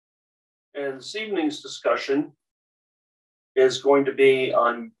And this evening's discussion is going to be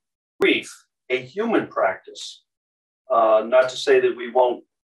on grief, a human practice. Not to say that we won't,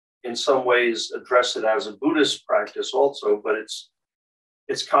 in some ways, address it as a Buddhist practice also, but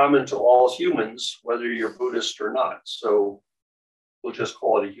it's common to all humans, whether you're Buddhist or not. So we'll just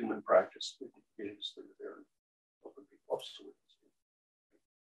call it a human practice.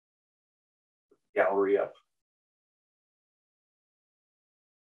 Gallery up.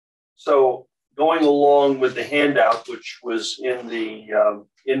 So going along with the handout, which was in the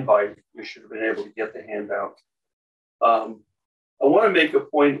invite, you should have been able to get the handout. I want to make a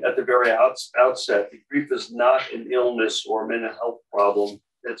point at the very outset that grief is not an illness or a mental health problem.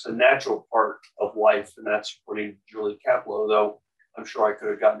 It's a natural part of life, and that's according to Julie Kaplow, though I'm sure I could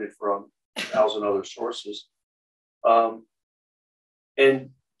have gotten it from 1,000 other sources. And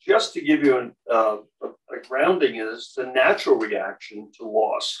just to give you a grounding, it's a natural reaction to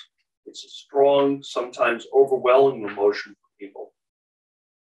loss. It's a strong, sometimes overwhelming emotion for people.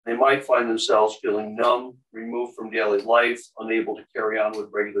 They might find themselves feeling numb, removed from daily life, unable to carry on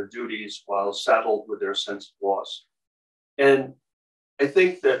with regular duties while saddled with their sense of loss. And I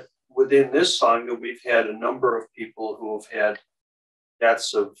think that within this Sangha, we've had a number of people who have had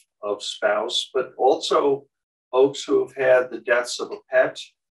deaths of spouse, but also folks who have had the deaths of a pet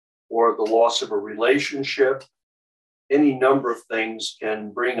or the loss of a relationship. Any number of things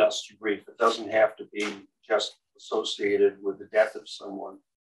can bring us to grief. It doesn't have to be just associated with the death of someone.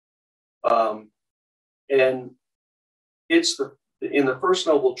 And it's in the First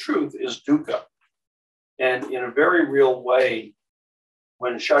Noble Truth is duḥkha. And in a very real way,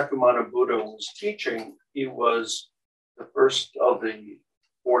 when Shakyamuni Buddha was teaching, he was the first of the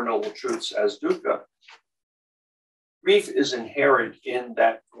Four Noble Truths as duḥkha. Grief is inherent in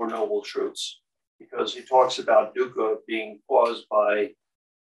that Four Noble Truths, because he talks about duḥkha being caused by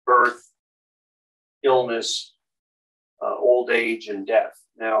birth, illness, old age, and death.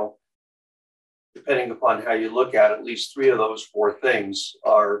 Now, depending upon how you look at least three of those four things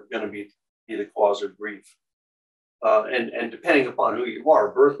are going to be the cause of grief. And depending upon who you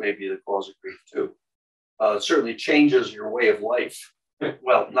are, birth may be the cause of grief too. It certainly changes your way of life.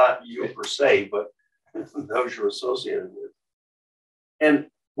 Well, not you per se, but those you're associated with. And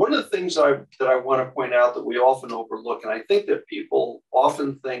one of the things that I want to point out that we often overlook, and I think that people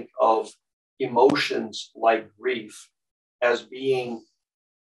often think of emotions like grief as being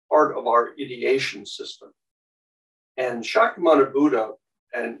part of our ideation system. And Shakyamuni Buddha,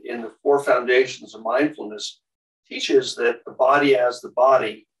 and in the Four Foundations of Mindfulness, teaches that the body as the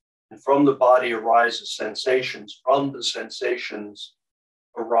body, and from the body arises sensations, from the sensations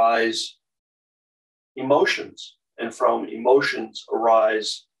arise emotions, and from emotions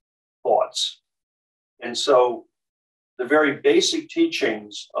arise thoughts. And so the very basic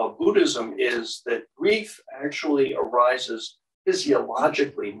teachings of Buddhism is that grief actually arises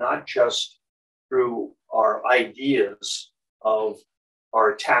physiologically, not just through our ideas of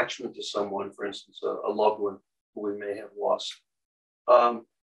our attachment to someone, for instance, a loved one who we may have lost.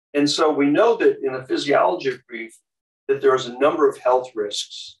 And so we know that in the physiology of grief, that there's a number of health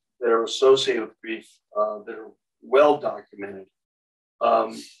risks that are associated with grief that are well documented.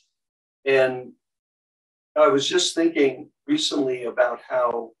 And I was just thinking recently about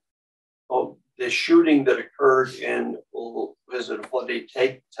how the shooting that occurred in Uvalde,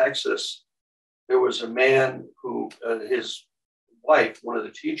 Texas, there was a man who, his wife, one of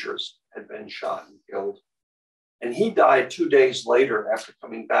the teachers, had been shot and killed. And he died 2 days later after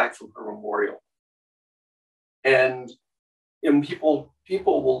coming back from her memorial. And people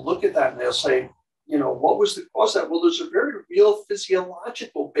will look at that and they'll say, you know, what was the cause of that? Well, there's a very real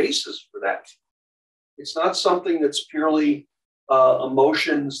physiological basis for that. It's not something that's purely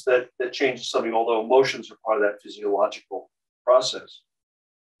emotions that changes something, although emotions are part of that physiological process.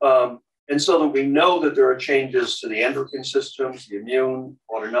 And so that we know that there are changes to the endocrine systems, the immune,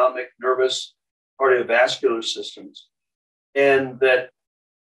 autonomic, nervous, cardiovascular systems, and that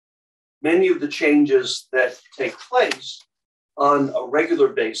many of the changes that take place on a regular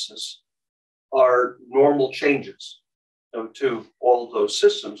basis are normal changes to all of those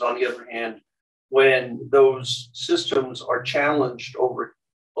systems. On the other hand, when those systems are challenged over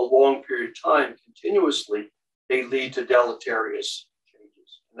a long period of time continuously, they lead to deleterious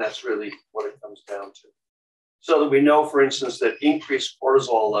changes. And that's really what it comes down to. So that we know, for instance, that increased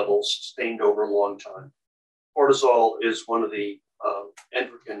cortisol levels sustained over a long time. Cortisol is one of the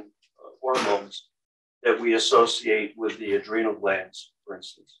endocrine hormones that we associate with the adrenal glands, for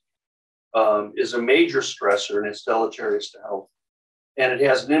instance, is a major stressor and it's deleterious to health. And it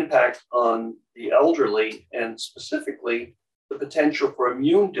has an impact on the elderly and specifically the potential for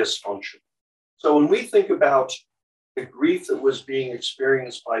immune dysfunction. So when we think about the grief that was being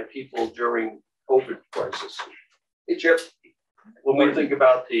experienced by people during COVID crisis, hey Chip, when we think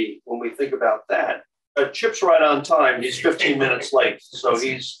about that, Chip's right on time. He's 15 minutes late, so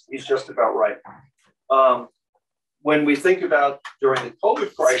he's just about right. When we think about during the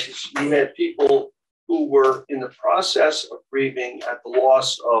COVID crisis, you had people who were in the process of grieving at the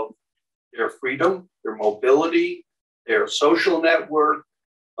loss of their freedom, their mobility, their social network,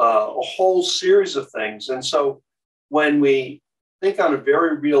 a whole series of things. And so when we think on a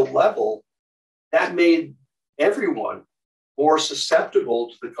very real level, that made everyone more susceptible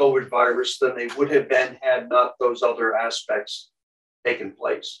to the COVID virus than they would have been had not those other aspects taken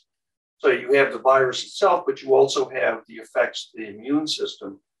place. So you have the virus itself, but you also have the effects of the immune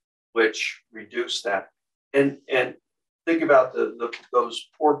system, which reduce that. And think about those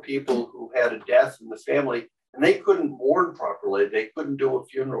poor people who had a death in the family, and they couldn't mourn properly. They couldn't do a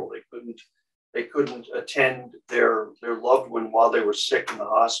funeral. They couldn't attend their loved one while they were sick in the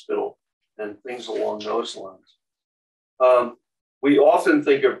hospital, and things along those lines. We often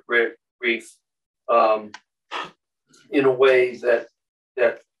think of grief in a way that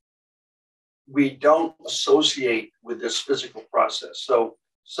we don't associate with this physical process. So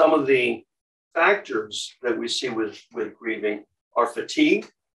some of the factors that we see with grieving are fatigue,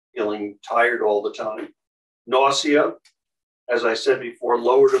 feeling tired all the time, nausea, as I said before,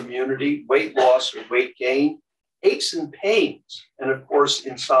 lowered immunity, weight loss or weight gain, aches and pains, and of course,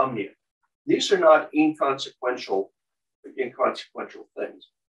 insomnia. These are not inconsequential things.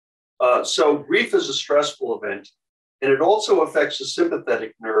 So grief is a stressful event, and it also affects the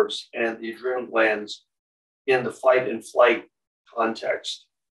sympathetic nerves and the adrenal glands in the fight and flight context.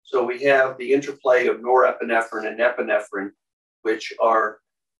 So we have the interplay of norepinephrine and epinephrine, which are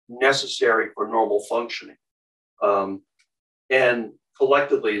necessary for normal functioning. And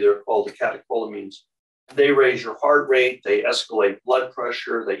collectively, they're called the catecholamines. They raise your heart rate, they escalate blood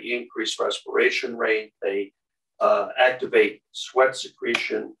pressure, they increase respiration rate, they activate sweat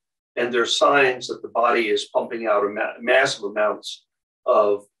secretion, and they're signs that the body is pumping out massive amounts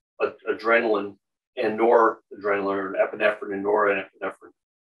of adrenaline and noradrenaline, or epinephrine and norepinephrine,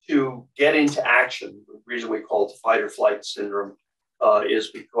 to get into action. The reason we call it the fight or flight syndrome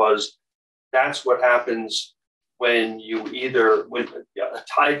is because that's what happens when a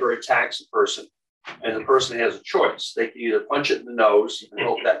tiger attacks a person and the person has a choice. They can either punch it in the nose and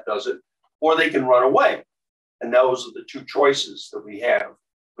hope that does it, or they can run away. And those are the two choices that we have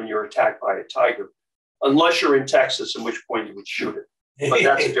when you're attacked by a tiger, unless you're in Texas, in which point you would shoot it. But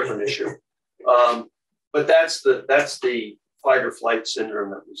that's a different issue. But that's the fight or flight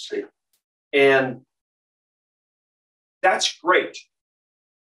syndrome that we see. And that's great.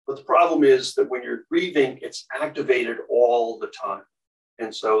 But the problem is that when you're grieving, it's activated all the time.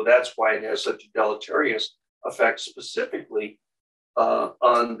 And so that's why it has such a deleterious effect, specifically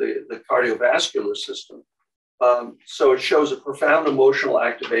on the cardiovascular system. So it shows a profound emotional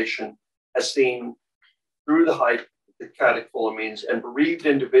activation as seen through the catecholamines, and bereaved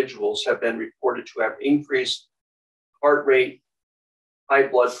individuals have been reported to have increased heart rate, high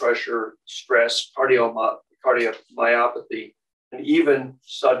blood pressure, stress, cardiomyopathy, and even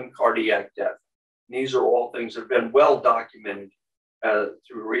sudden cardiac death. And these are all things that have been well documented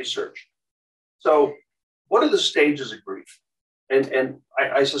through research. So what are the stages of grief? And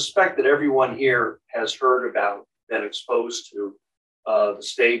I suspect that everyone here has heard about, been exposed to the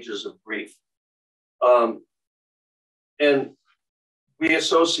stages of grief. And we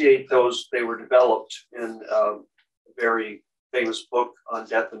associate those, they were developed in a very famous book on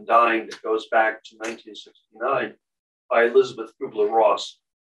death and dying that goes back to 1969 by Elizabeth Kubler-Ross,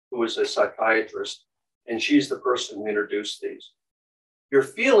 who is a psychiatrist, and she's the person who introduced these. Your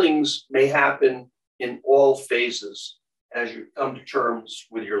feelings may happen in all phases as you come to terms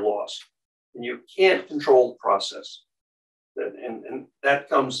with your loss, and you can't control the process. And that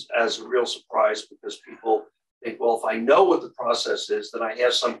comes as a real surprise, because people think, well, if I know what the process is, then I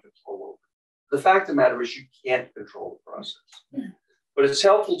have some control over it. The fact of the matter is you can't control the process. Yeah. But it's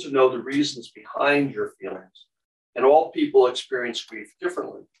helpful to know the reasons behind your feelings. And all people experience grief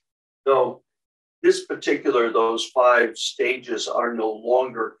differently. Though those 5 stages are no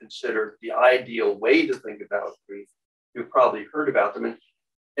longer considered the ideal way to think about grief. You've probably heard about them.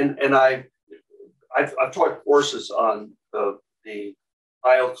 And I've taught courses on the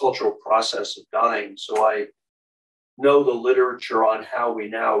biocultural process of dying. So I know the literature on how we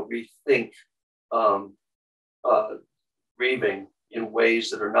now rethink grieving in ways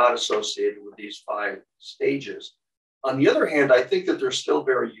that are not associated with these 5 stages. On the other hand, I think that they're still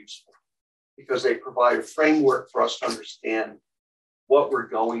very useful. because they provide a framework for us to understand what we're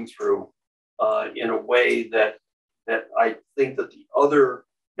going through in a way that I think that the other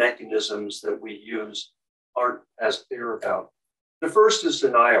mechanisms that we use aren't as clear about. The first is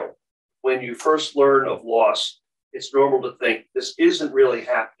denial. When you first learn of loss, it's normal to think this isn't really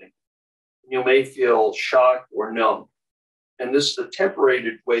happening. You may feel shocked or numb. And this is a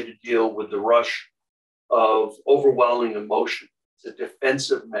temporary way to deal with the rush of overwhelming emotion. It's a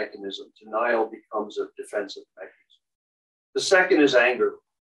defensive mechanism. Denial becomes a defensive mechanism. The second is anger.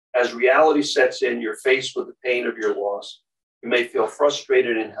 As reality sets in, you're faced with the pain of your loss. You may feel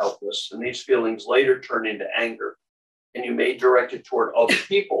frustrated and helpless, and these feelings later turn into anger, and you may direct it toward other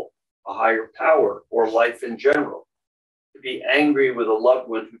people, a higher power, or life in general. To be angry with a loved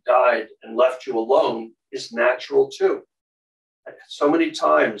one who died and left you alone is natural too. So many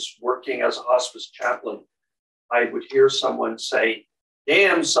times working as a hospice chaplain, I would hear someone say,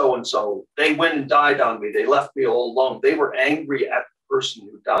 damn so-and-so, they went and died on me. They left me all alone. They were angry at the person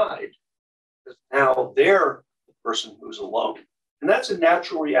who died because now they're the person who's alone. And that's a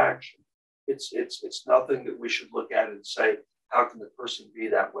natural reaction. It's nothing that we should look at and say, how can the person be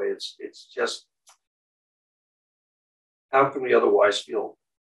that way? It's just, how can we otherwise feel?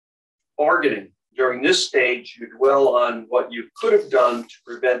 Bargaining. During this stage, you dwell on what you could have done to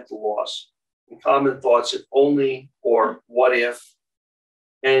prevent the loss. And common thoughts, if only, or what if.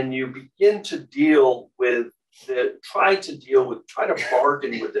 And you begin to try to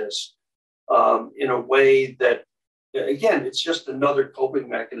bargain with this in a way that, again, it's just another coping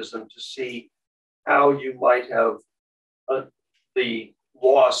mechanism to see how you might have, the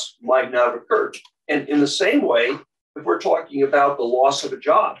loss might not have occurred. And in the same way, if we're talking about the loss of a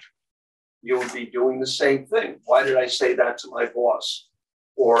job, you would be doing the same thing. Why did I say that to my boss?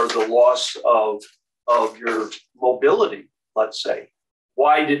 Or the loss of your mobility, let's say.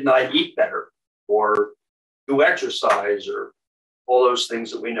 Why didn't I eat better or do exercise or all those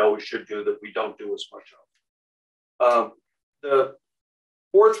things that we know we should do that we don't do as much of? The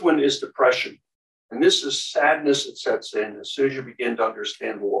fourth one is depression. And this is sadness that sets in as soon as you begin to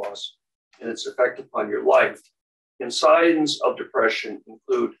understand the loss and its effect upon your life. And signs of depression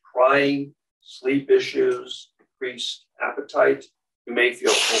include crying, sleep issues, decreased appetite. You may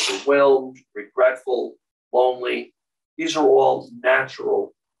feel overwhelmed, regretful, lonely. These are all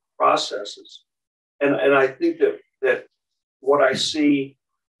natural processes. And I think that what I see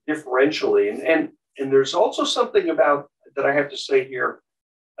differentially, and there's also something about that I have to say here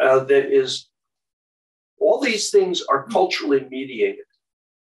that is, all these things are culturally mediated.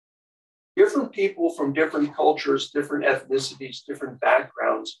 Different people from different cultures, different ethnicities, different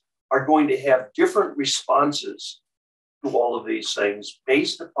backgrounds are going to have different responses to all of these things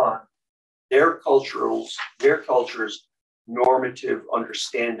based upon their culture's normative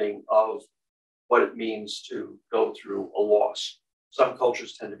understanding of what it means to go through a loss. Some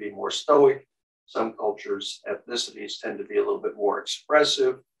cultures tend to be more stoic. Some cultures, ethnicities tend to be a little bit more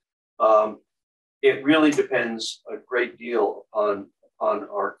expressive. It really depends a great deal on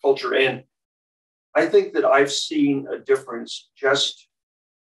our culture. And I think that I've seen a difference just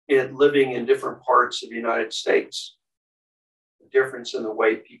in living in different parts of the United States. A difference in the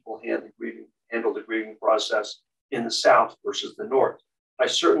way people handle the grieving process in the South versus the North. I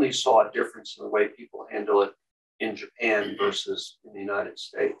certainly saw a difference in the way people handle it in Japan versus in the United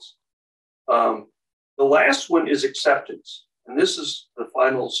States. The last one is acceptance. And this is the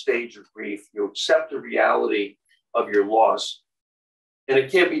final stage of grief. You accept the reality of your loss, and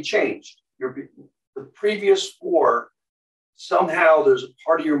it can't be changed. The previous four, somehow there's a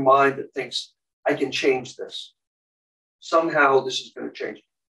part of your mind that thinks, I can change this. Somehow this is going to change.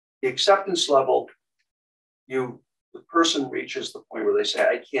 The acceptance level, the person reaches the point where they say,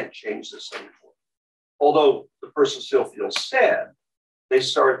 I can't change this anymore. Although the person still feels sad, they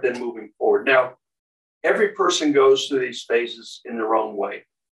start then moving forward. Now, every person goes through these phases in their own way.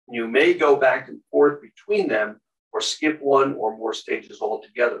 You may go back and forth between them or skip one or more stages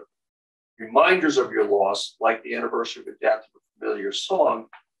altogether. Reminders of your loss, like the anniversary of a death of a familiar song,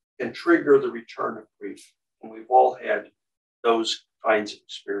 can trigger the return of grief. And we've all had those kinds of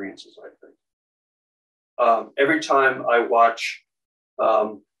experiences, I think. Every time I watch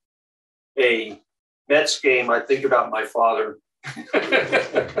a Mets game, I think about my father,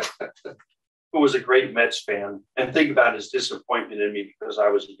 who was a great Mets fan, and think about his disappointment in me because I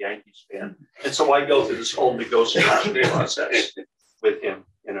was a Yankees fan. And so I go through this whole negotiation process with him,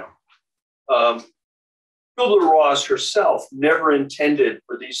 you know. Kubler-Ross herself never intended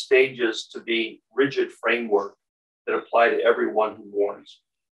for these stages to be rigid framework that apply to everyone who mourns.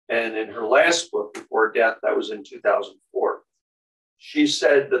 And in her last book, Before Death, that was in 2004, she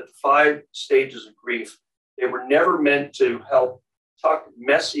said that the 5 stages of grief, they were never meant to help tuck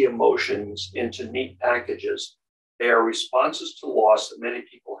messy emotions into neat packages. They are responses to loss that many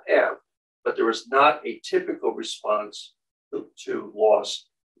people have, but there is not a typical response to loss.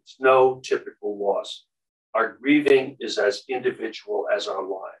 It's no typical loss. Our grieving is as individual as our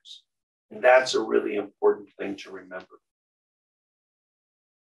lives. And that's a really important thing to remember.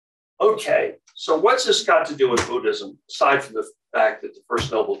 Okay, so what's this got to do with Buddhism, aside from the fact that the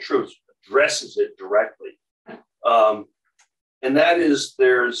First Noble Truth addresses it directly? And that is,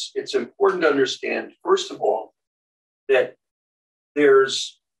 it's important to understand, first of all, that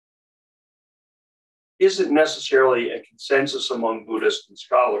isn't necessarily a consensus among Buddhists and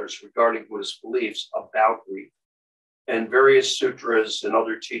scholars regarding Buddhist beliefs about grief. And various sutras and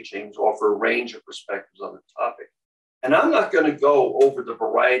other teachings offer a range of perspectives on the topic. And I'm not going to go over the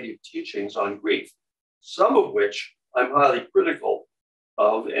variety of teachings on grief, some of which I'm highly critical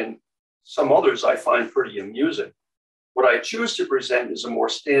of, and some others I find pretty amusing. What I choose to present is a more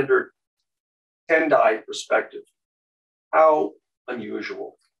standard Tendai perspective. How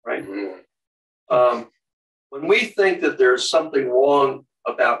unusual, right? When we think that there's something wrong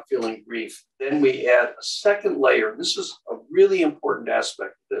about feeling grief, then we add a second layer. This is a really important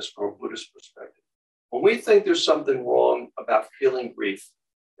aspect of this from a Buddhist perspective. When we think there's something wrong about feeling grief,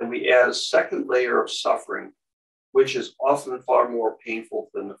 then we add a second layer of suffering, which is often far more painful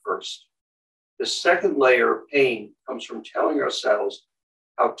than the first. The second layer of pain comes from telling ourselves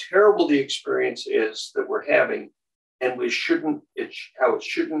how terrible the experience is that we're having, and how it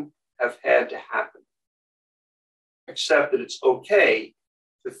shouldn't have had to happen. Except that it's okay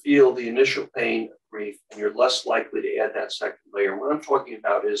to feel the initial pain of grief, and you're less likely to add that second layer. What I'm talking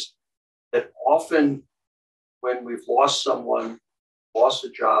about is that often when we've lost someone, lost a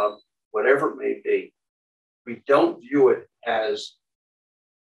job, whatever it may be, we don't view it as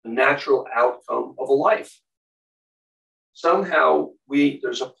the natural outcome of a life. Somehow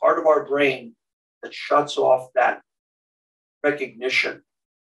there's a part of our brain that shuts off that recognition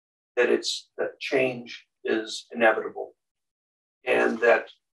that change is inevitable, and that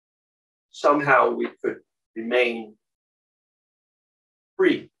somehow we could remain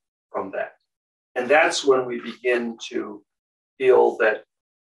free from that. And that's when we begin to feel that,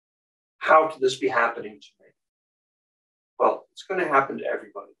 how could this be happening to me? Well, it's going to happen to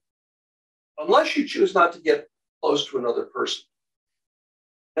everybody. Unless you choose not to get close to another person,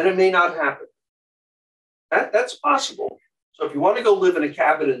 then it may not happen. That's possible. So if you want to go live in a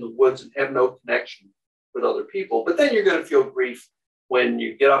cabin in the woods and have no connection with other people, but then you're going to feel grief when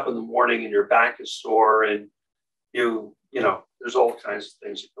you get up in the morning and your back is sore, and there's all kinds of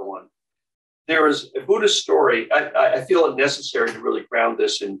things that go on. There is a Buddhist story. I feel it necessary to really ground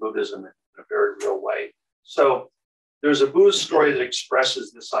this in Buddhism in a very real way. So there's a Buddhist story that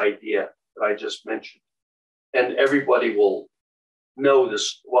expresses this idea that I just mentioned. And everybody will know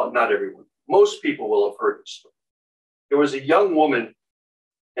this. Well, not everyone. Most people will have heard this story. There was a young woman,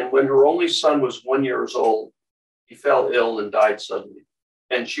 and when her only son was 1 year old, he fell ill and died suddenly.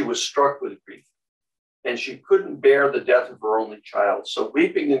 And she was struck with grief. And she couldn't bear the death of her only child. So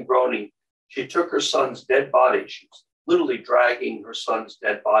weeping and groaning, she took her son's dead body. She was literally dragging her son's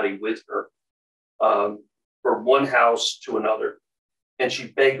dead body with her from one house to another. And she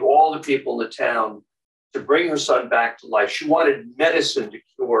begged all the people in the town to bring her son back to life. She wanted medicine to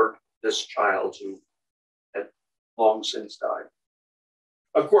cure this child who had long since died.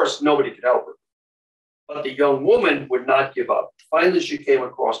 Of course, nobody could help her. But the young woman would not give up. Finally, she came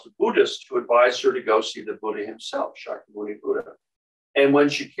across a Buddhist who advised her to go see the Buddha himself, Shakyamuni Buddha. And when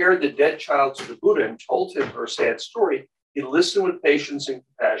she carried the dead child to the Buddha and told him her sad story, he listened with patience and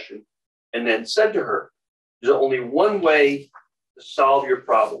compassion and then said to her, "There's only one way to solve your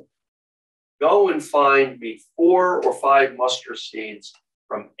problem. Go and find me 4 or 5 mustard seeds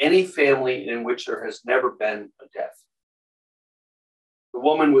from any family in which there has never been a death." The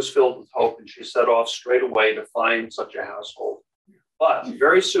woman was filled with hope, and she set off straight away to find such a household. But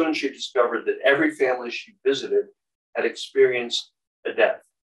very soon she discovered that every family she visited had experienced a death.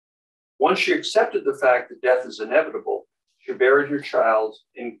 Once she accepted the fact that death is inevitable, she buried her child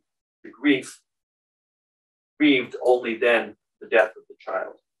in the grieved only then the death of the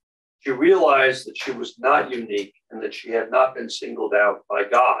child. She realized that she was not unique and that she had not been singled out by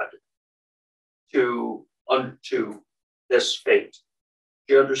God to this fate.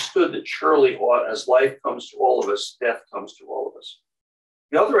 She understood that surely, as life comes to all of us, death comes to all of us.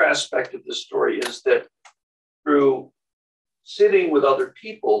 The other aspect of this story is that through sitting with other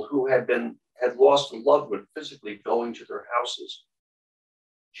people who had lost a loved one, physically going to their houses,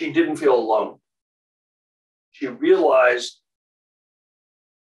 she didn't feel alone. She realized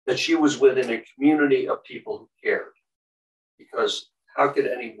that she was within a community of people who cared. Because how could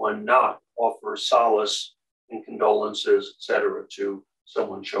anyone not offer solace and condolences, et cetera, to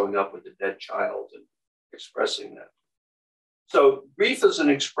someone showing up with a dead child and expressing that? So grief is an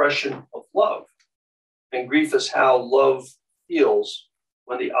expression of love. And grief is how love feels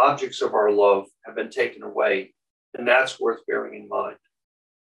when the objects of our love have been taken away. And that's worth bearing in mind.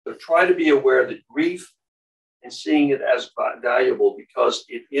 So try to be aware that grief and seeing it as valuable because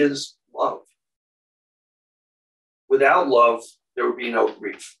it is love. Without love, there would be no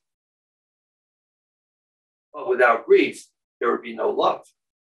grief. But without grief, there would be no love.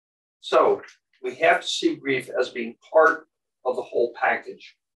 So we have to see grief as being part of the whole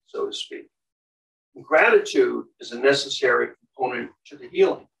package, so to speak. Gratitude is a necessary component to the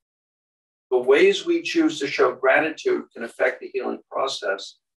healing. The ways we choose to show gratitude can affect the healing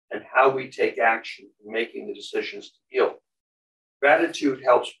process and how we take action in making the decisions to heal. Gratitude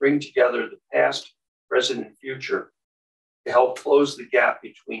helps bring together the past, present, and future to help close the gap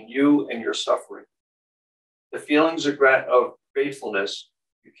between you and your suffering. The feelings of gratefulness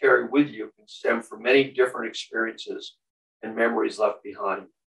you carry with you can stem from many different experiences and memories left behind.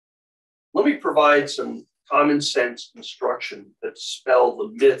 Let me provide some common sense instruction that dispel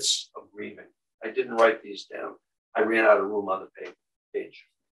the myths of grieving. I didn't write these down. I ran out of room on the page.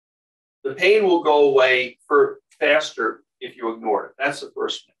 The pain will go away faster if you ignore it. That's the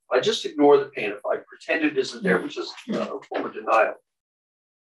first myth. If I just ignore the pain, if I pretend it isn't there, which is a form of denial,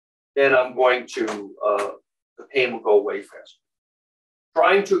 then I'm going to, the pain will go away faster.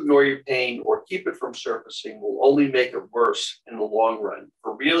 Trying to ignore your pain or keep it from surfacing will only make it worse in the long run.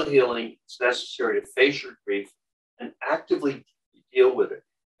 For real healing, it's necessary to face your grief and actively deal with it.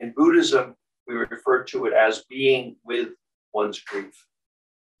 In Buddhism, we refer to it as being with one's grief.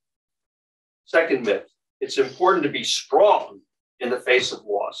 Second myth, it's important to be strong in the face of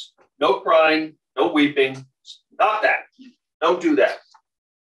loss. No crying, no weeping, not that. Don't do that.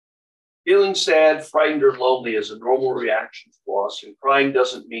 Feeling sad, frightened, or lonely is a normal reaction to loss, and crying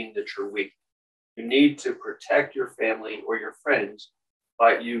doesn't mean that you're weak. You need to protect your family or your friends,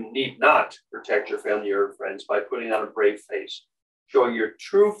 but you need not protect your family or your friends by putting on a brave face. Showing your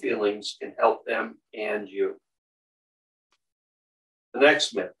true feelings can help them and you. The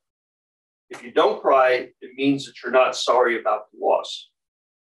next myth. If you don't cry, it means that you're not sorry about the loss.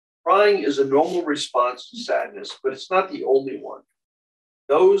 Crying is a normal response to sadness, but it's not the only one.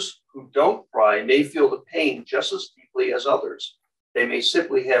 Those who don't cry may feel the pain just as deeply as others. They may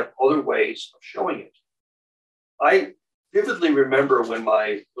simply have other ways of showing it. I vividly remember when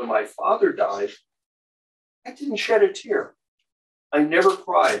my father died, I didn't shed a tear. I never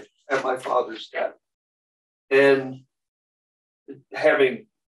cried at my father's death. And having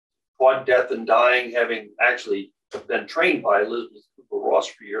fought death and dying, having actually been trained by Elizabeth Kubler-Ross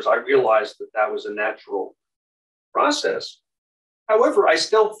for years, I realized that that was a natural process. However, I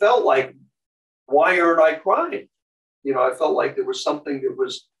still felt like, why aren't I crying? You know, I felt like there was something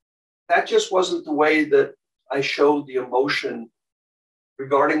that just wasn't the way that I showed the emotion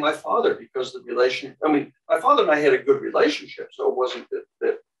regarding my father, because the relation, I mean, my father and I had a good relationship, so it wasn't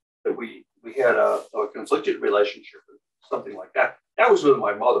that we had a conflicted relationship or something like that. That was with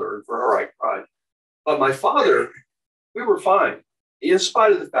my mother, and for her, I cried. But my father, we were fine, in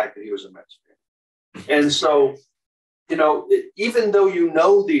spite of the fact that he was a Mexican. And so, you know, even though you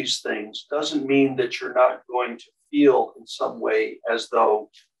know these things, doesn't mean that you're not going to feel in some way as though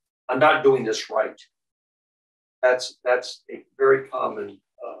I'm not doing this right. That's a very common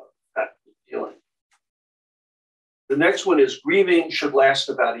feeling. The next one is grieving should last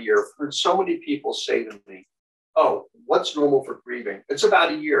about a year. I've heard so many people say to me, oh, what's normal for grieving? It's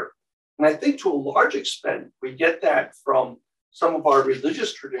about a year. And I think to a large extent, we get that from some of our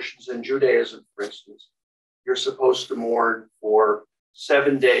religious traditions in Judaism, for instance. You're supposed to mourn for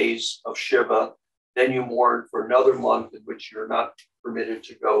 7 days of Shiva, then you mourn for another month in which you're not permitted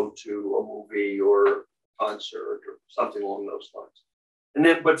to go to a movie or a concert or something along those lines. And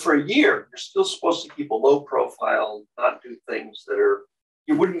then, but for a year, you're still supposed to keep a low profile, not do things that are,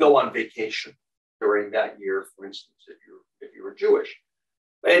 you wouldn't go on vacation during that year, for instance, if you were Jewish.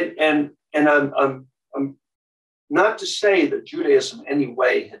 And I'm not to say that Judaism in any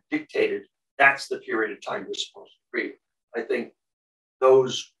way had dictated that's the period of time you're supposed to grieve. I think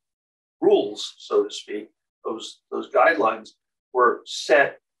those rules, so to speak, those guidelines were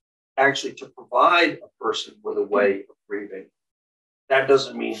set actually to provide a person with a way of grieving. That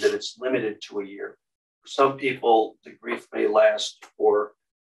doesn't mean that it's limited to a year. For some people, the grief may last for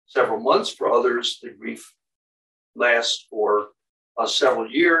several months. For others, the grief lasts for several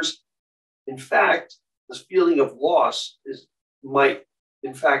years. In fact, this feeling of loss might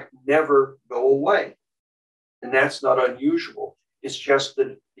in fact, never go away. And that's not unusual. It's just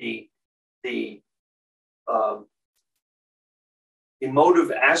that the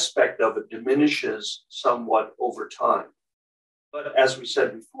emotive aspect of it diminishes somewhat over time. But as we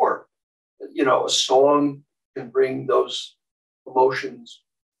said before, you know, a song can bring those emotions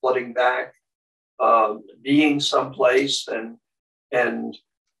flooding back. Being someplace and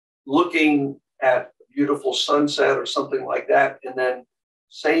looking at a beautiful sunset or something like that, and then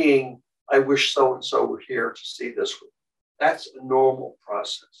saying, I wish so-and-so were here to see this. That's a normal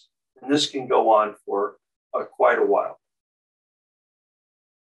process. And this can go on for quite a while.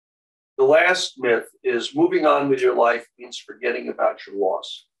 The last myth is moving on with your life means forgetting about your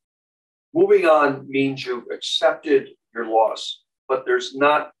loss. Moving on means you've accepted your loss, but it's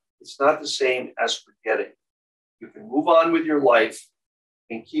not the same as forgetting. You can move on with your life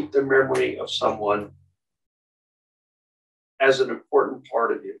and keep the memory of someone as an important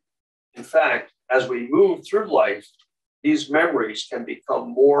part of you. In fact, as we move through life, these memories can become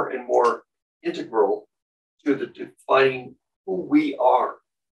more and more integral to the defining who we are.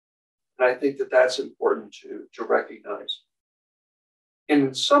 And I think that that's important to recognize.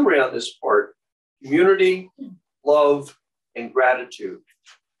 In summary on this part, community, love, and gratitude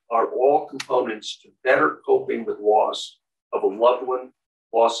are all components to better coping with loss of a loved one,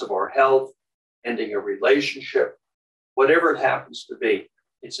 loss of our health, ending a relationship, whatever it happens to be.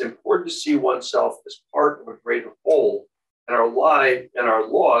 It's important to see oneself as part of a greater whole, and our life and our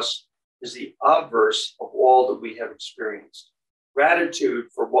loss is the obverse of all that we have experienced. Gratitude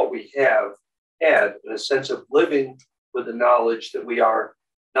for what we have had, and a sense of living with the knowledge that we are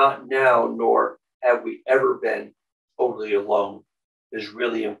not now, nor have we ever been totally alone, is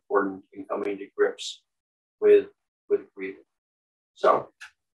really important in coming to grips with grieving. So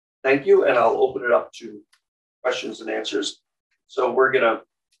thank you, and I'll open it up to questions and answers. So we're gonna,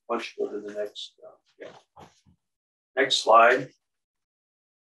 why don't you go to the next slide.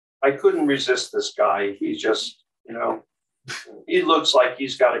 I couldn't resist this guy. He just, you know, he looks like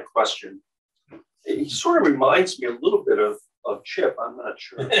he's got a question. He sort of reminds me a little bit of Chip. I'm not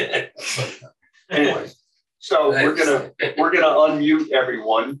sure. Anyway, so we're gonna unmute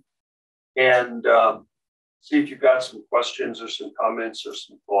everyone and see if you've got some questions or some comments or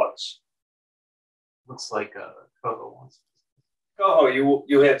some thoughts. Looks like Coho wants. Coho,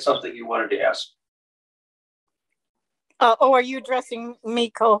 you had something you wanted to ask. Are you addressing me,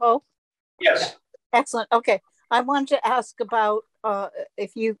 Coho? Yes. Excellent. Okay. I wanted to ask about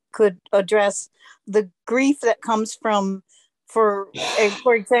if you could address the grief that comes from, for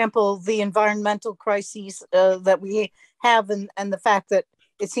example, the environmental crises that we have, and the fact that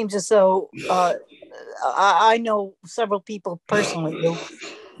it seems as though I know several people personally who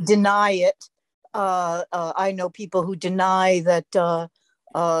deny it. I know people who deny that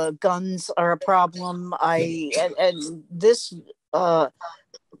guns are a problem. And this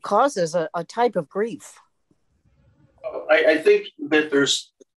causes a type of grief. I think that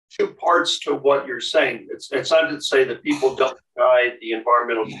there's two parts to what you're saying. It's not to say that people don't deny the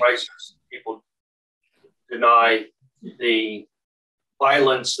environmental crisis. People deny the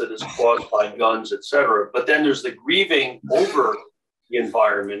violence that is caused by guns, et cetera. But then there's the grieving over the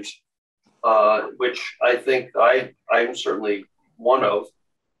environment, which I think I'm certainly one of.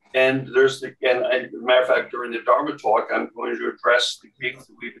 And there's as a matter of fact, during the Dharma talk, I'm going to address the grief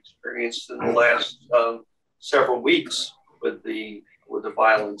that we've experienced in the last several weeks with the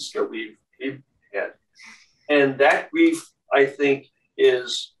violence that we've had. And that grief, I think,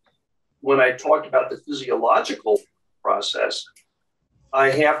 is, when I talked about the physiological process, I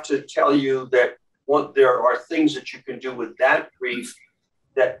have to tell you that there are things that you can do with that grief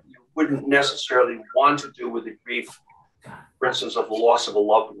that you wouldn't necessarily want to do with the grief, for instance, of the loss of a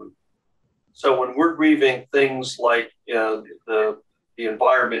loved one. So when we're grieving things like the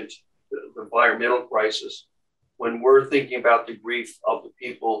environment, the environmental crisis, when we're thinking about the grief of the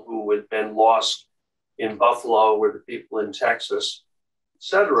people who had been lost in Buffalo or the people in Texas, et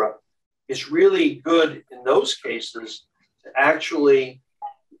cetera, it's really good in those cases to actually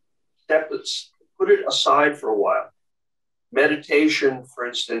put it aside for a while. Meditation, for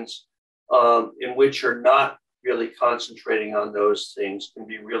instance, in which you're not really concentrating on those things, can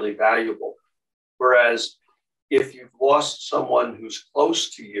be really valuable. Whereas if you've lost someone who's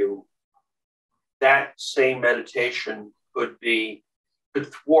close to you, that same meditation could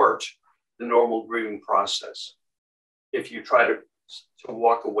thwart the normal grieving process if you try to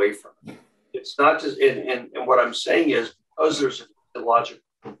walk away from it. It's not just, and what I'm saying is, because there's a physiological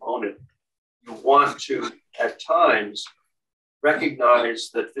component, you want to, at times, recognize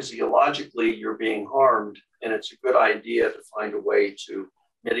that physiologically you're being harmed, and it's a good idea to find a way to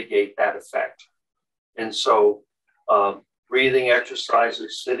mitigate that effect. And so breathing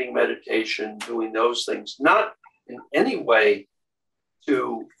exercises, sitting meditation, doing those things, not in any way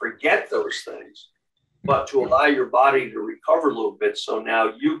to forget those things, but to allow your body to recover a little bit, so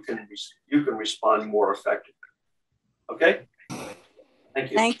now you can respond more effectively. Okay?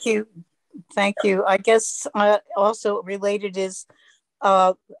 Thank you. Thank you. Thank you. I guess also related is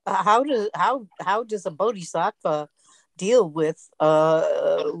how does a bodhisattva deal with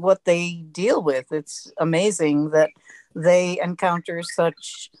what they deal with? It's amazing that they encounter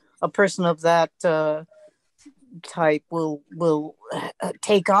such a person of that type will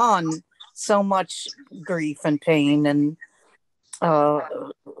take on so much grief and pain, and how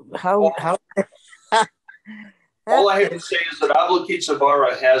all I have to say is that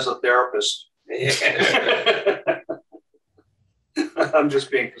Avalokitesvara has a therapist. I'm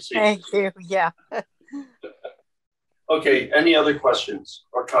just being facetious. Thank you. Yeah. Okay. Any other questions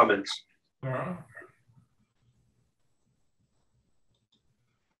or comments?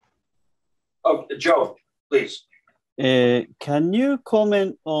 Oh, Joe, please. Can you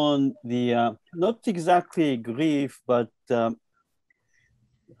comment on the, not exactly grief, but how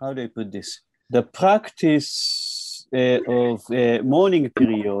do I put this? The practice of mourning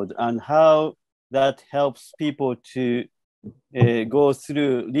period and how that helps people to go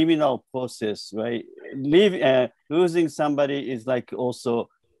through liminal process, right? Losing somebody is like also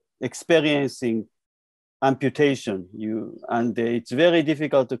experiencing amputation. And it's very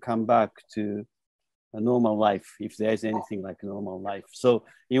difficult to come back to a normal life, if there is anything like a normal life. So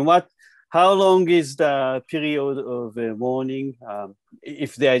how long is the period of mourning,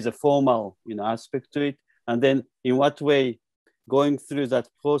 if there is a formal aspect to it? And then in what way going through that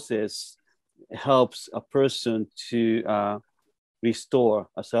process helps a person to restore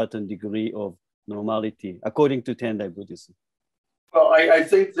a certain degree of normality, according to Tendai Buddhism? Well, I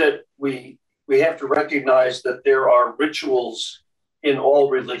think that we have to recognize that there are rituals in all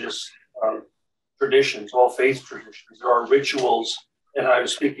religious traditions, all faith traditions. There are rituals, and I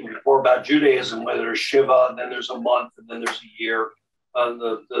was speaking before about Judaism, where there's Shiva, and then there's a month, and then there's a year.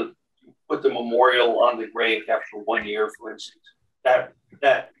 You put the memorial on the grave after 1 year, for instance. That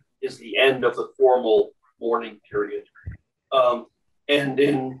is the end of the formal mourning period. And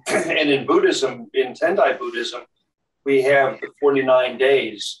in Buddhism, in Tendai Buddhism, we have the 49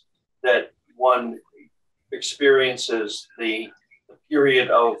 days that one experiences the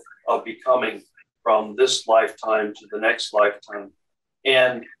period of becoming from this lifetime to the next lifetime.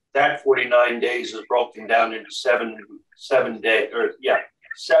 And that 49 days is broken down into seven 7-day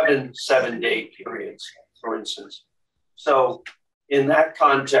periods, for instance. So in that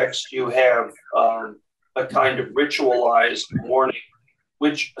context, you have a kind of ritualized mourning,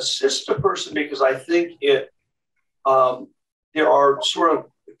 which assists a person, because I think there are sort of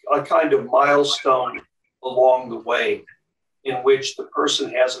a kind of milestone along the way in which the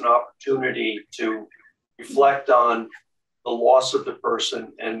person has an opportunity to reflect on the loss of the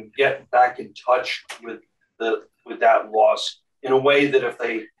person and get back in touch with that loss in a way that if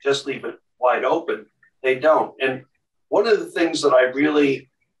they just leave it wide open, they don't. And one of the things that I really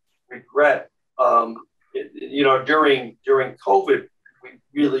regret, during COVID, we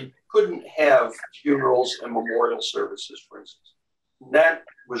really couldn't have funerals and memorial services, for instance. That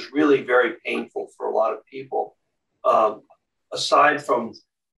was really very painful for a lot of people. Aside from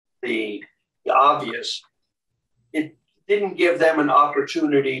the obvious, it didn't give them an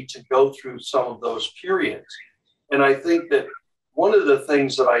opportunity to go through some of those periods. And I think that one of the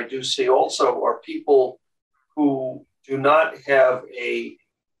things that I do see also are people who do not have a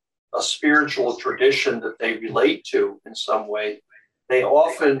spiritual tradition that they relate to in some way. They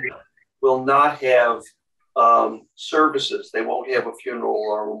often will not have services. They won't have a funeral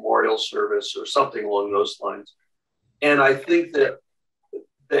or a memorial service or something along those lines. And I think that,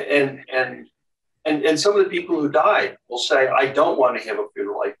 and some of the people who died will say, I don't want to have a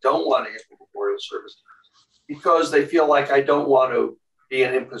funeral. I don't want to have a memorial service, because they feel like I don't want to be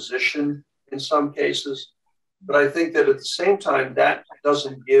an imposition in some cases. But I think that at the same time, that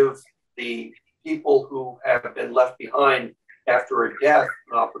doesn't give the people who have been left behind after a death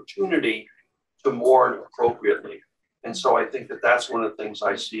an opportunity to mourn appropriately. And so I think that that's one of the things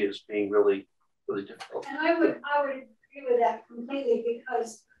I see as being really, really difficult. And I would agree with that completely,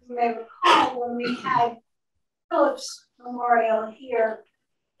 because you may recall when we had Philip's memorial here,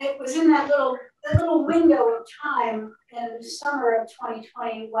 it was in that little window of time in the summer of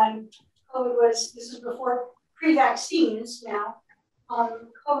 2020 when COVID was, this was before pre-vaccines now,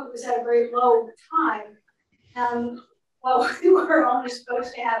 COVID was at a very low time. And well, we were only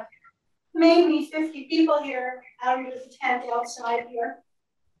supposed to have maybe 50 people here out of the tent outside here.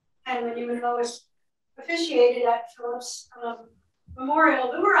 And when you and Lois officiated at Phillips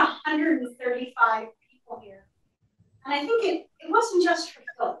Memorial, there were 135 people here. And I think it wasn't just for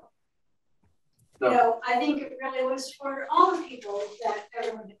Philip. No. You know, I think it really was for all the people that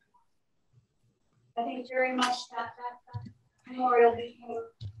everyone did. I think very much that memorial became,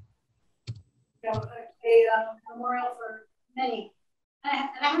 you know, a memorial for many. And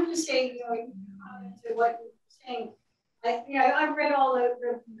I have to say, you know, to what you're saying, I've read all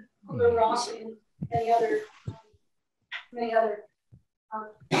the Ross and many other,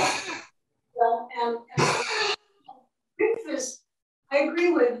 well, and grief is, I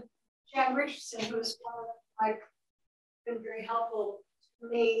agree with Jan Richardson, who's one of my, been very helpful to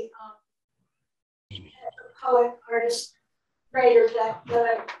me, poet, artist, writer that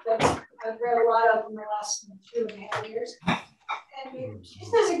I've read a lot of in the last 2.5 years. And she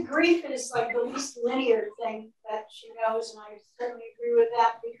says that grief is like the least linear thing that she knows, and I certainly agree with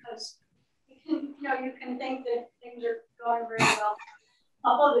that, because you can think that things are going very well.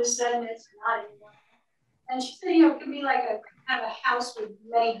 All of a sudden it's not anymore. And she said, it can be like a kind of a house with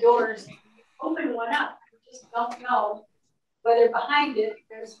many doors. And you open one up, you just don't know whether behind it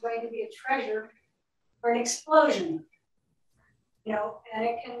there's going to be a treasure or an explosion. And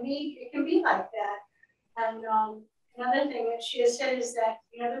it can be like that. And another thing that she has said is that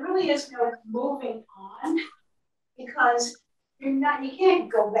there really is no moving on, because you can't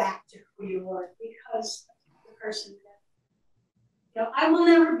go back to who you were, because the person that I will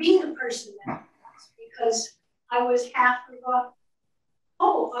never be the person that I was, because I was half of a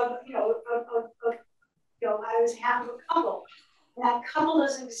whole I was half of a couple. And that couple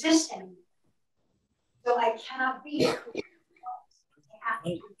doesn't exist anymore. So I cannot be who I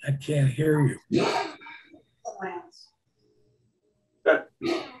was. I can't hear you.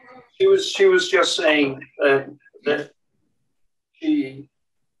 She was just saying that she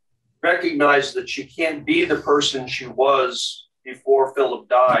recognized that she can't be the person she was before Philip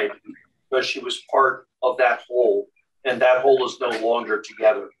died, because she was part of that whole, and that whole is no longer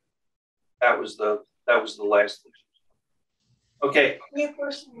together. That was the last thing. Okay.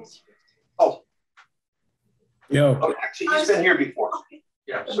 Oh. Yeah. Oh, actually, he's been here before.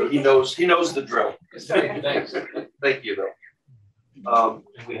 Yeah, so he knows the drill. Thanks. Thank you, though.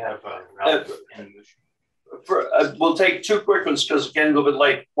 We have Ralph and Mushin. We'll take two quick ones because it's getting a little bit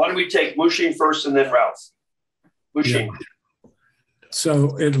late. Why don't we take Mushin first and then Ralph? Mushin. Yeah.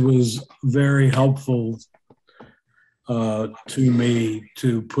 So it was very helpful to me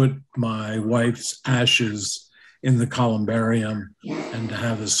to put my wife's ashes in the columbarium and to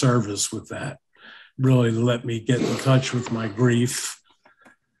have a service with that. Really let me get in touch with my grief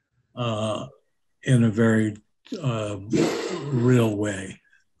in a very real way.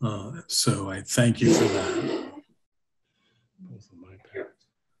 So I thank you for that.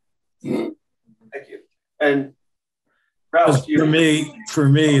 Thank you. And Ralph, for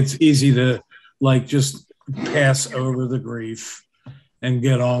me, it's easy to just pass over the grief and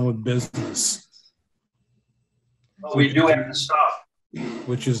get on with business. Well, we do have to stop.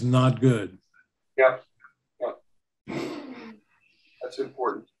 Which is not good. Yep. That's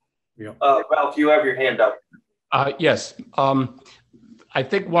important. Yep. Ralph, you have your hand up. Yes. I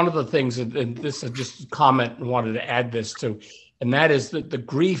think one of the things, and this is just a comment I wanted to add this to, and that is that the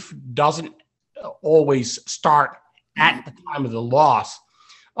grief doesn't always start at the time of the loss.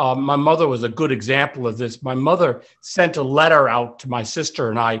 My mother was a good example of this. My mother sent a letter out to my sister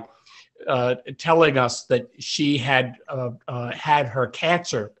and I telling us that she had had her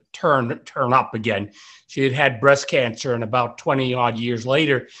cancer turn up again. She had had breast cancer, and about 20 odd years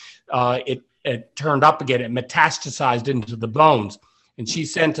later, it turned up again. It metastasized into the bones. And she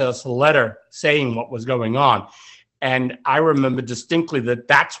sent us a letter saying what was going on. And I remember distinctly that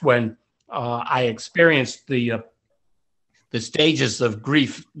that's when I experienced the stages of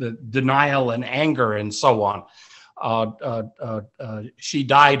grief, the denial and anger and so on. She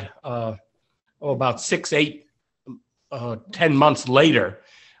died about 6, 8, 10 months later.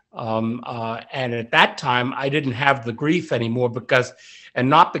 And at that time, I didn't have the grief anymore and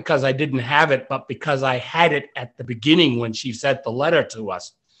not because I didn't have it, but because I had it at the beginning when she sent the letter to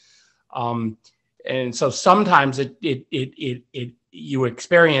us. And so sometimes you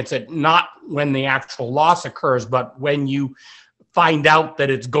experience it not when the actual loss occurs, but when you find out that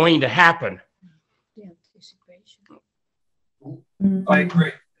it's going to happen. The anticipation. I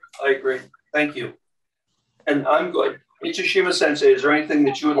agree. Thank you. And I'm good. Ichishima Sensei, is there anything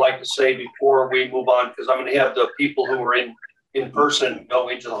that you would like to say before we move on? Because I'm going to have the people who are in person go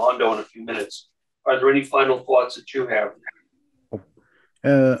into the Hondo in a few minutes. are there any final thoughts that you have?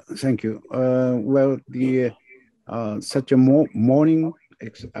 Thank you. Well, the such a morning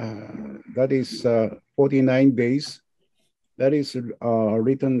that is 49 days. That is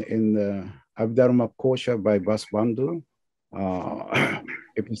written in the Abhidharma Kosha by Vasubandhu,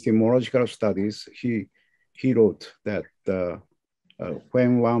 epistemological studies. He wrote that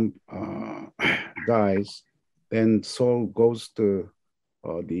when one dies, then soul goes to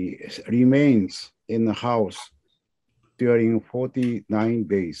the remains in the house during 49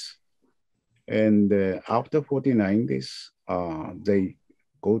 days. And after 49 days, they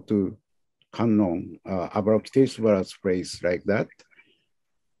go to Kannon, Avalokiteshvara's place like that.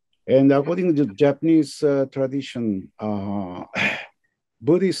 And according to Japanese tradition,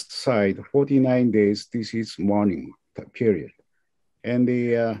 Buddhist side, 49 days, this is mourning period. And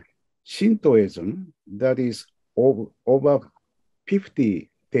the Shintoism, that is over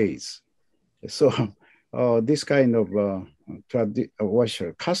 50 days. So this kind of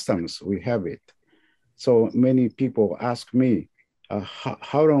customs, we have it. So many people ask me,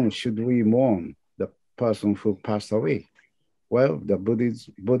 how long should we mourn the person who passed away? Well, the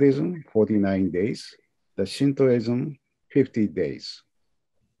Buddhism, 49 days. The Shintoism, 50 days.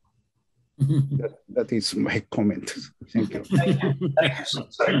 That is my comment. Thank you. Thank you. Thank you,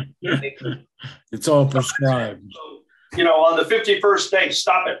 Sensei. Thank you. It's all prescribed. You know, on the 51st day,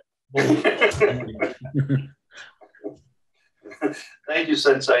 stop it. Thank you,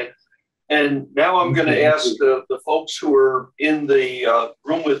 Sensei. And now I'm going to ask the folks who are in the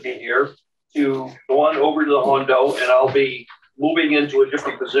room with me here to go on over to the Hondo, and I'll be moving into a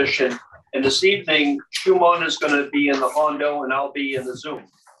different position. And this evening, Shumon is going to be in the Hondo, and I'll be in the Zoom.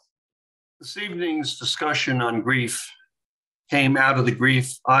 This evening's discussion on grief came out of the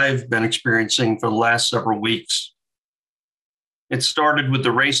grief I've been experiencing for the last several weeks. It started with the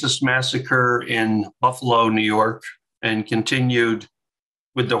racist massacre in Buffalo, New York, and continued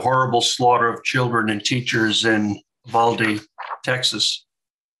with the horrible slaughter of children and teachers in Uvalde, Texas.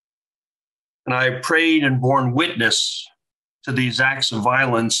 And I prayed and borne witness to these acts of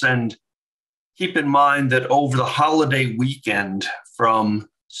violence. And keep in mind that over the holiday weekend, from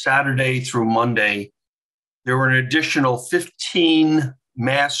Saturday through Monday, there were an additional 15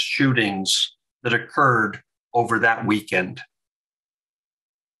 mass shootings that occurred over that weekend.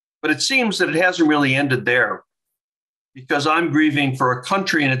 But it seems that it hasn't really ended there, because I'm grieving for a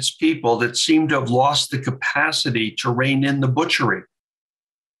country and its people that seem to have lost the capacity to rein in the butchery.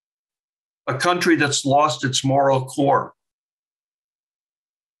 A country that's lost its moral core.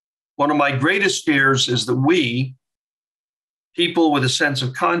 One of my greatest fears is that we, people with a sense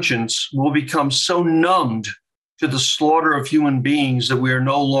of conscience, will become so numbed to the slaughter of human beings that we are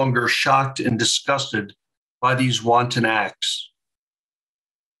no longer shocked and disgusted by these wanton acts.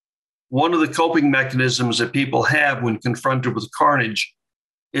 One of the coping mechanisms that people have when confronted with carnage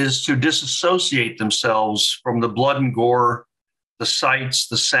is to disassociate themselves from the blood and gore, the sights,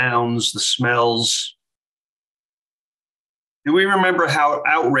 the sounds, the smells. Do we remember how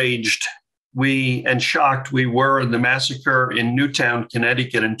outraged and shocked we were in the massacre in Newtown,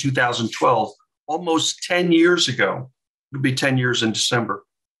 Connecticut in 2012, almost 10 years ago? It'll be 10 years in December.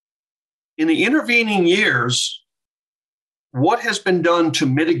 In the intervening years, what has been done to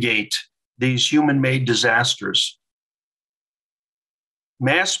mitigate these human-made disasters?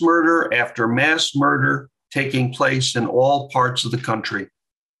 Mass murder after mass murder taking place in all parts of the country.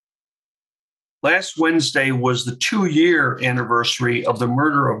 Last Wednesday was the 2-year anniversary of the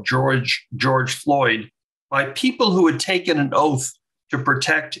murder of George Floyd by people who had taken an oath to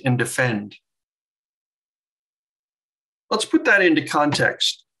protect and defend. Let's put that into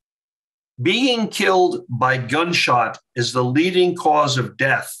context. Being killed by gunshot is the leading cause of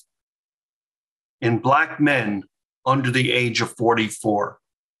death in Black men under the age of 44.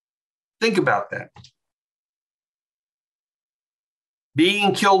 Think about that.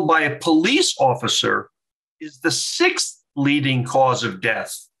 Being killed by a police officer is the 6th leading cause of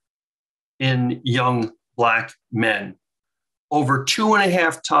death in young Black men, over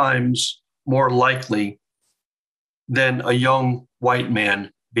 2.5 times more likely than a young white man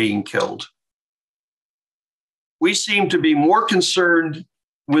being killed. We seem to be more concerned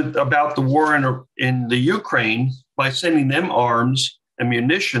about the war in the Ukraine by sending them arms and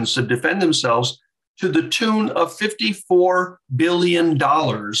munitions to defend themselves to the tune of $54 billion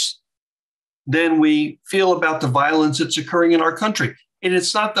than we feel about the violence that's occurring in our country. And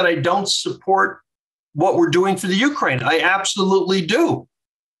it's not that I don't support what we're doing for the Ukraine. I absolutely do.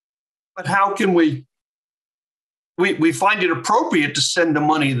 But how can we find it appropriate to send the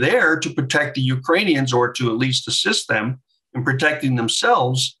money there to protect the Ukrainians, or to at least assist them in protecting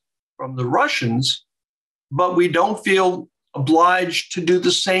themselves from the Russians, but we don't feel obliged to do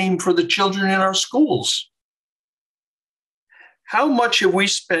the same for the children in our schools. How much have we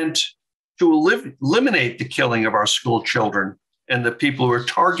spent to eliminate the killing of our school children and the people who are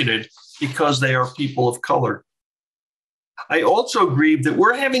targeted because they are people of color? I also grieve that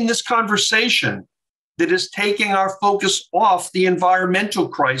we're having this conversation that is taking our focus off the environmental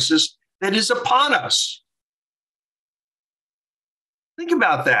crisis that is upon us. Think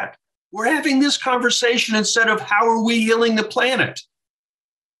about that. We're having this conversation instead of how are we healing the planet?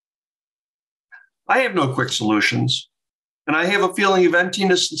 I have no quick solutions, and I have a feeling of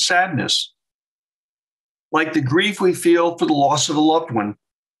emptiness and sadness. Like the grief we feel for the loss of a loved one,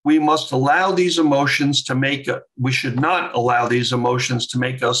 we must allow these emotions to we should not allow these emotions to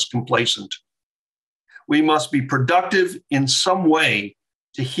make us complacent. We must be productive in some way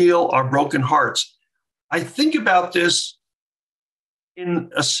to heal our broken hearts. I think about this in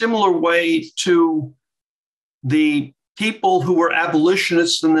a similar way to the people who were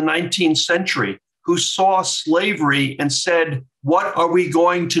abolitionists in the 19th century, who saw slavery and said, what are we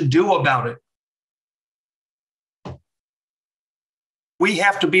going to do about it? We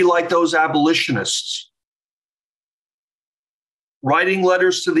have to be like those abolitionists, writing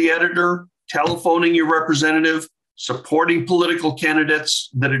letters to the editor, telephoning your representative, supporting political candidates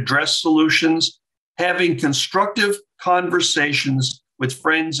that address solutions, having constructive conversations with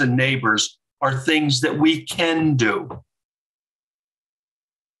friends and neighbors are things that we can do.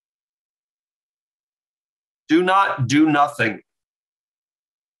 Do not do nothing.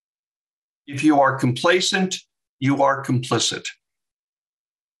 If you are complacent, you are complicit.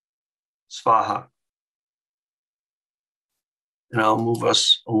 Svaha. And I'll move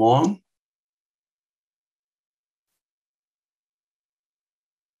us along.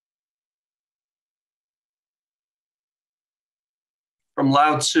 From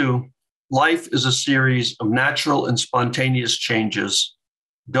Lao Tzu, life is a series of natural and spontaneous changes.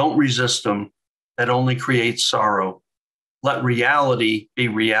 Don't resist them. That only creates sorrow. Let reality be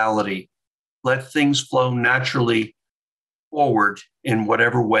reality. Let things flow naturally forward in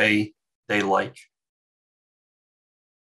whatever way they like.